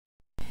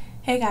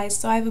Hey guys,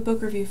 so I have a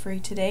book review for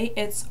you today.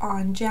 It's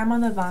on Jam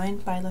on the Vine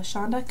by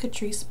LaShonda,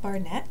 Katrice,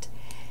 Barnett.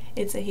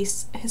 It's a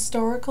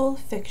historical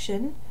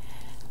fiction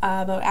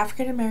about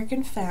African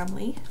American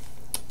family,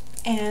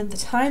 and the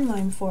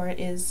timeline for it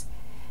is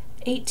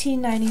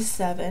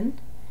 1897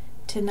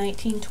 to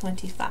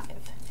 1925.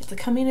 It's a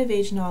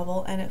coming-of-age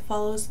novel, and it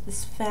follows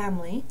this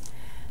family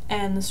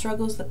and the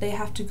struggles that they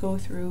have to go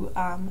through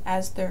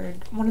as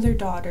one of their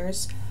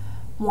daughters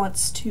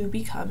wants to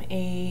become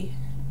a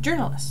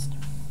journalist.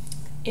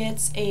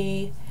 It's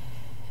a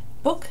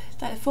book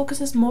that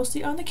focuses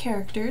mostly on the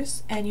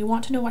characters, and you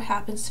want to know what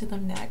happens to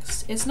them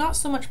next. It's not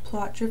so much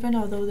plot driven,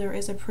 although there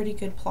is a pretty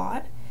good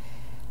plot.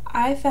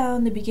 I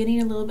found the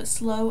beginning a little bit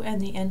slow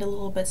and the end a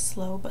little bit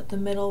slow, but the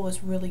middle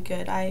was really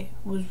good. I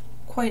was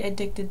quite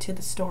addicted to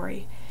the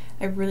story.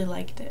 I really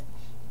liked it.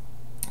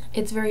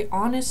 It's very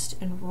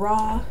honest and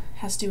raw,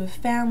 has to do with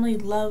family,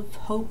 love,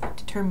 hope,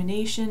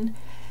 determination.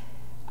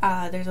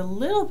 There's a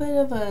little bit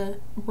of a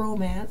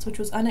romance, which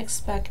was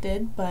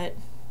unexpected, but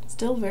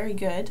still very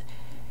good.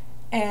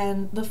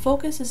 And the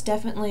focus is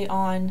definitely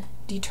on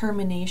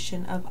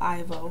determination of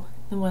Ivo,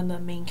 one of the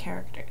main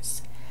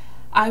characters.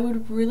 I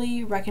would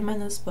really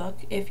recommend this book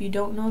if you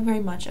don't know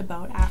very much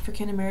about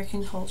African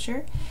American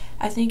culture.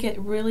 I think it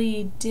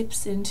really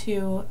dips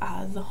into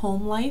the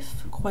home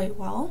life quite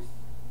well.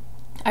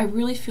 I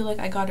really feel like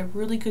I got a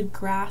really good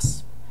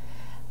grasp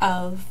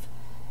of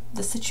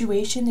the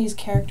situation these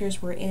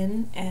characters were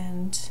in,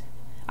 and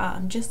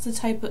just the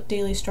type of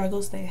daily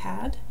struggles they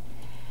had.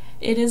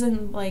 It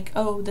isn't like,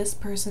 oh, this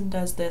person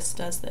does this,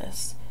 does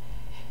this.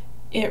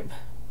 It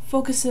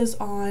focuses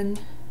on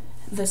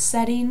the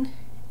setting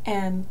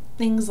and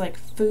things like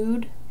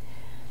food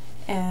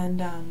and,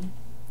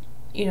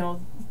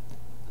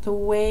 the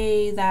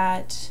way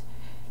that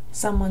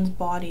someone's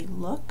body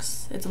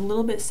looks. It's a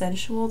little bit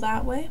sensual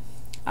that way.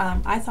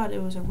 I thought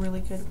it was a really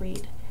good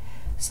read.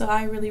 So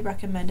I really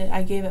recommend it.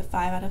 I gave it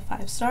 5 out of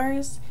 5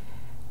 stars.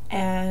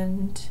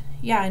 And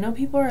yeah, I know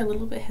people are a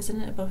little bit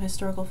hesitant about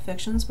historical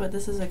fictions, but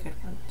this is a good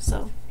one.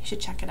 So you should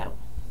check it out.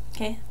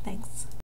 Okay, thanks.